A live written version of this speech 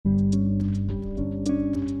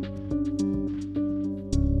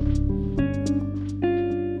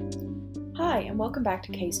Welcome back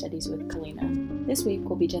to Case Studies with Kalina. This week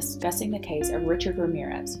we'll be discussing the case of Richard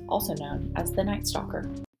Ramirez, also known as the Night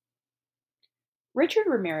Stalker. Richard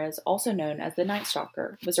Ramirez, also known as the Night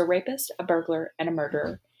Stalker, was a rapist, a burglar, and a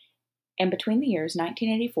murderer, and between the years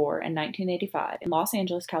 1984 and 1985 in Los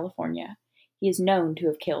Angeles, California, he is known to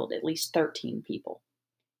have killed at least 13 people.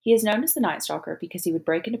 He is known as the Night Stalker because he would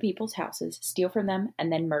break into people's houses, steal from them,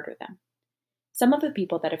 and then murder them. Some of the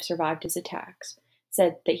people that have survived his attacks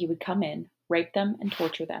said that he would come in, rape them, and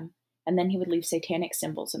torture them, and then he would leave satanic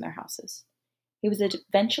symbols in their houses. He was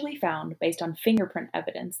eventually found based on fingerprint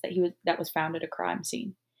evidence that was found at a crime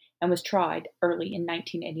scene, and was tried early in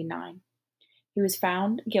 1989. He was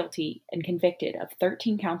found guilty and convicted of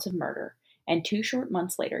 13 counts of murder, and 2 short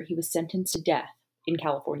months later he was sentenced to death in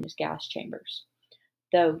California's gas chambers.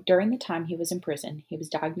 Though during the time he was in prison, he was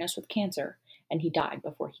diagnosed with cancer, and he died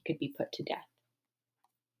before he could be put to death.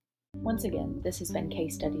 Once again, this has been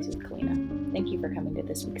Case Studies with Kalina. Thank you for coming to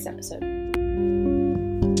this week's episode.